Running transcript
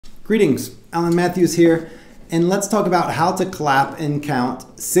Greetings, Alan Matthews here, and let's talk about how to clap and count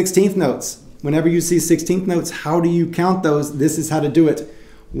 16th notes. Whenever you see 16th notes, how do you count those? This is how to do it.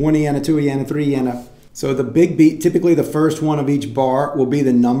 1 eana, 2 eana, 3 eana. So the big beat, typically the first one of each bar will be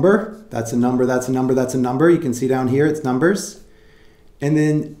the number. That's a number, that's a number, that's a number. You can see down here, it's numbers. And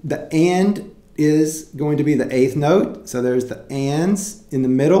then the and is going to be the 8th note. So there's the ands in the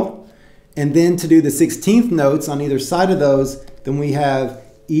middle. And then to do the 16th notes on either side of those, then we have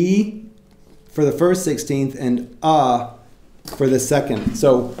E for the first 16th and for the second.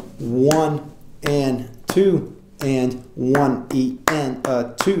 So 1 and 2 and 1 E and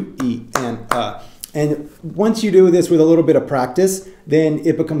 2 E and And once you do this with a little bit of practice, then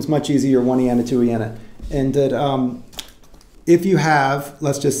it becomes much easier, 1 eana, 2 eana. And that if you have,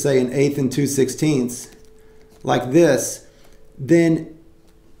 let's just say, an 1/8 and 2/16 like this, then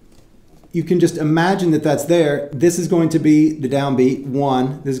you can just imagine that that's there. This is going to be the downbeat,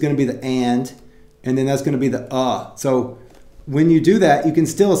 1. This is going to be the and then that's going to be the So when you do that, you can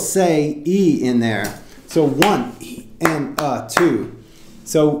still say E in there. So 1 E and 2.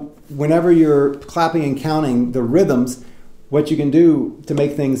 So whenever you're clapping and counting the rhythms, what you can do to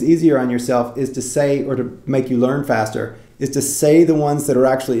make things easier on yourself is to say, or to make you learn faster, is to say the ones that are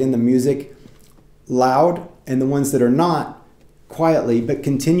actually in the music loud and the ones that are not quietly, but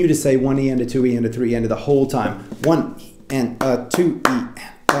continue to say 1 E and 2 E and 3 E and the whole time. 1 E and 2 E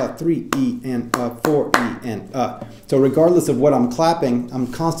and 3 E and 4 E and So regardless of what I'm clapping, I'm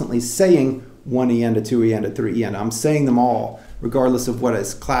constantly saying 1 E and 2 E and 3 E and I'm saying them all regardless of what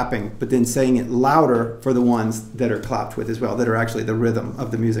is clapping, but then saying it louder for the ones that are clapped with as well, that are actually the rhythm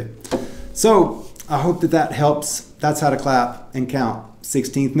of the music. So I hope that that helps. That's how to clap and count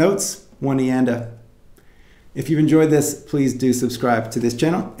 16th notes, 1 eana. If you've enjoyed this, please do subscribe to this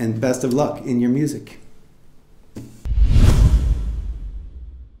channel, and best of luck in your music.